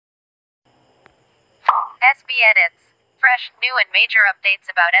Esbi edits. Fresh, new and major updates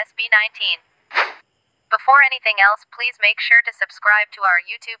about SB19. Before anything else, please make sure to subscribe to our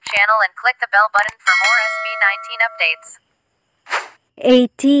YouTube channel and click the bell button for more SB19 updates.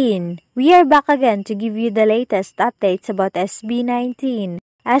 18. We are back again to give you the latest updates about SB19.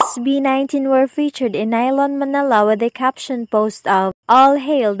 SB19 were featured in Nylon Manila with a caption post of "All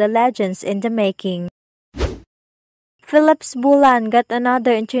hail the legends in the making." FELIP's BULAN got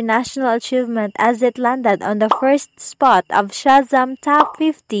another international achievement as it landed on the first spot of Shazam Top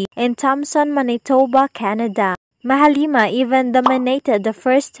 50 in Thompson, Manitoba, Canada. Mahalima even dominated the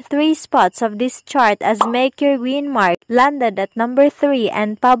first 3 spots of this chart as Make Your Green Mark landed at number 3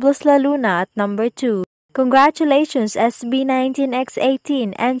 and Pablo's La Luna at number 2. Congratulations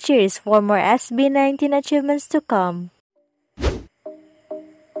SB19X18 and cheers for more SB19 achievements to come.